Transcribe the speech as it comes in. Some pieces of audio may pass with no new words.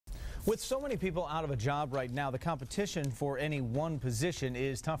With so many people out of a job right now, the competition for any one position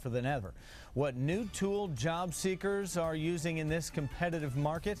is tougher than ever. What new tool job seekers are using in this competitive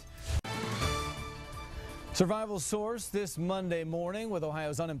market? Survival Source this Monday morning. With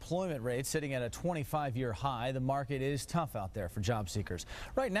Ohio's unemployment rate sitting at a 25-year high, the market is tough out there for job seekers.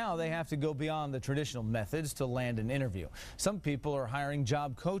 Right now, they have to go beyond the traditional methods to land an interview. Some people are hiring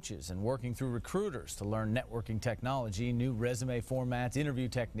job coaches and working through recruiters to learn networking technology, new resume formats, interview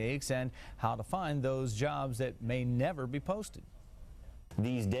techniques, and how to find those jobs that may never be posted.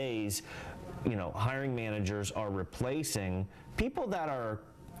 These days, hiring managers are replacing people that are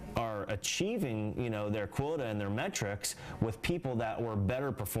achieving, their quota and their metrics with people that were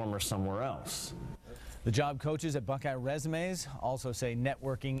better performers somewhere else. The job coaches at Buckeye Resumes also say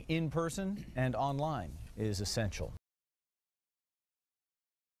networking in person and online is essential.